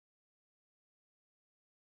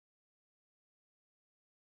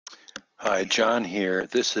Hi, John here.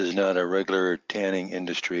 This is not a regular tanning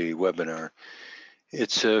industry webinar.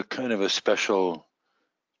 It's a kind of a special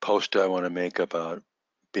post I want to make about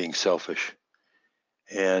being selfish.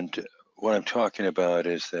 And what I'm talking about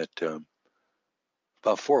is that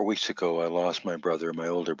about 4 weeks ago, I lost my brother, my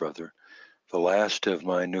older brother, the last of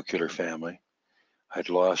my nuclear family. I'd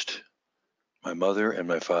lost my mother and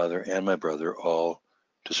my father and my brother all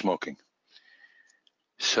to smoking.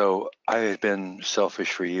 So I had been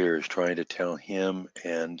selfish for years, trying to tell him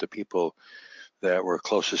and the people that were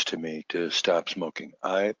closest to me to stop smoking.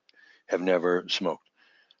 I have never smoked.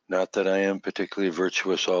 Not that I am particularly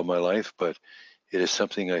virtuous all my life, but it is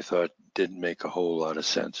something I thought didn't make a whole lot of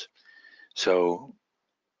sense. So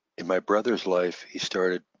in my brother's life, he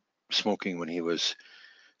started smoking when he was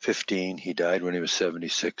 15. He died when he was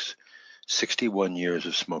 76, 61 years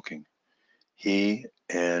of smoking. He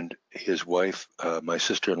and his wife, my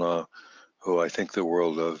sister-in-law, who I think the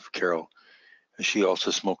world of, Carol, she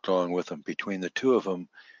also smoked along with him. Between the two of them,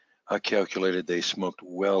 I calculated they smoked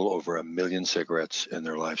well over 1 million cigarettes in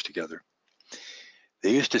their lives together.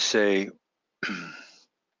 They used to say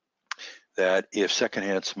that if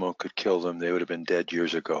secondhand smoke could kill them, they would have been dead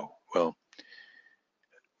years ago. Well,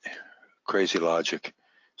 crazy logic.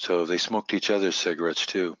 So they smoked each other's cigarettes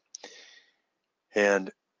too.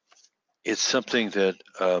 And it's something that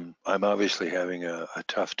I'm obviously having a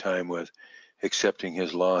tough time with accepting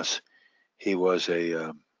his loss. He was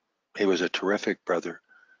a terrific brother.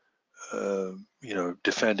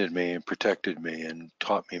 Defended me and protected me and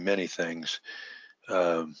taught me many things.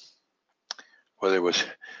 Whether it was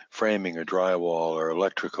framing or drywall or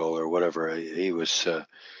electrical or whatever, the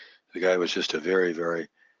guy was just a very, very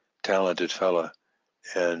talented fella,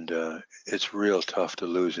 and it's real tough to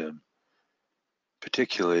lose him.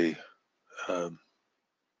 Particularly,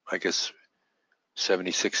 I guess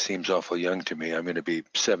 76 seems awful young to me. I'm going to be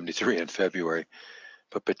 73 in February,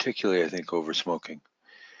 but particularly I think over smoking.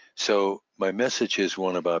 So my message is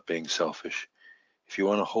one about being selfish. If you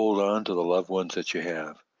want to hold on to the loved ones that you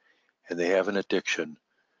have, and they have an addiction,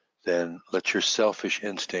 then let your selfish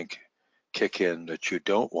instinct kick in that you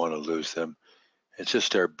don't want to lose them and just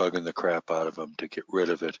start bugging the crap out of them to get rid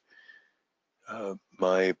of it.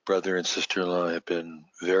 My brother and sister-in-law have been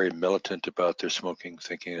very militant about their smoking,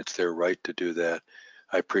 thinking it's their right to do that.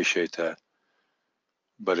 I appreciate that.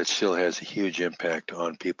 But it still has a huge impact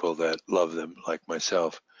on people that love them, like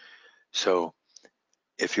myself. So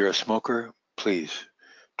if you're a smoker, please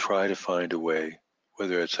try to find a way,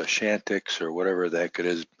 whether it's a Chantix or whatever the heck it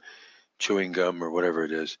is, chewing gum or whatever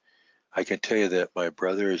it is. I can tell you that my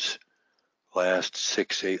brother's last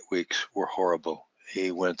 6-8 weeks were horrible.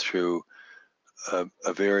 He went through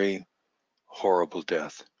a very horrible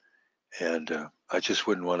death, and I just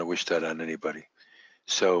wouldn't want to wish that on anybody.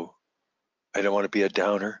 So I don't want to be a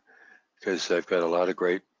downer because I've got a lot of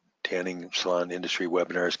great tanning salon industry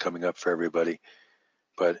webinars coming up for everybody.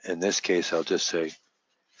 But in this case, I'll just say,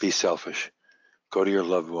 be selfish. Go to your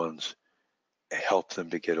loved ones, help them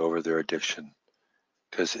to get over their addiction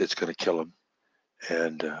because it's going to kill them,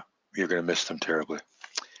 and you're going to miss them terribly.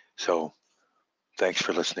 So thanks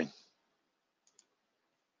for listening.